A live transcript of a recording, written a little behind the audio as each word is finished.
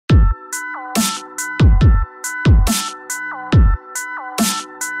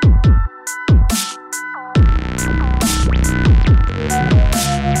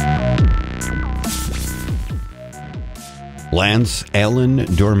Lance Allen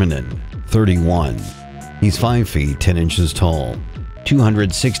Dormanen, 31. He's 5 feet 10 inches tall,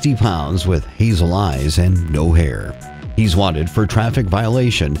 260 pounds with hazel eyes and no hair. He's wanted for traffic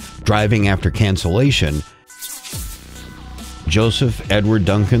violation, driving after cancellation. Joseph Edward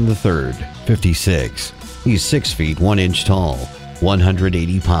Duncan III, 56. He's 6 feet 1 inch tall,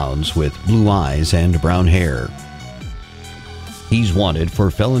 180 pounds with blue eyes and brown hair. He's wanted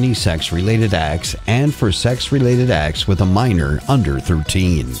for felony sex-related acts and for sex-related acts with a minor under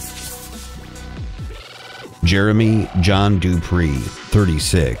 13. Jeremy John Dupree,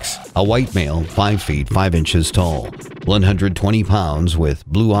 36, a white male, 5 feet 5 inches tall, 120 pounds with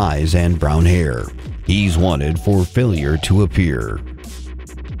blue eyes and brown hair. He's wanted for failure to appear.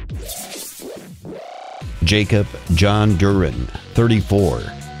 Jacob John Duran, 34.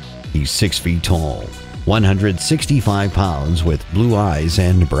 He's 6 feet tall, 165 pounds with blue eyes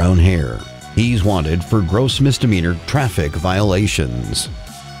and brown hair. He's wanted for gross misdemeanor traffic violations.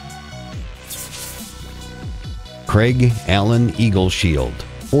 Craig Allen Eagleshield,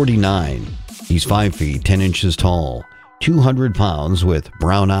 49. He's 5 feet 10 inches tall, 200 pounds with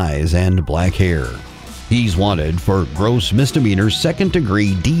brown eyes and black hair. He's wanted for gross misdemeanor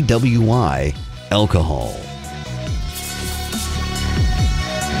second-degree DWI alcohol.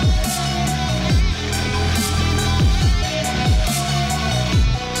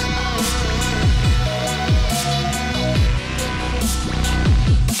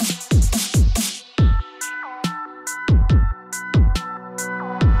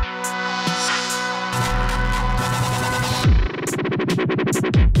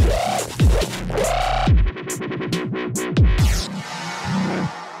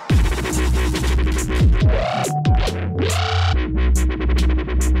 Yeah.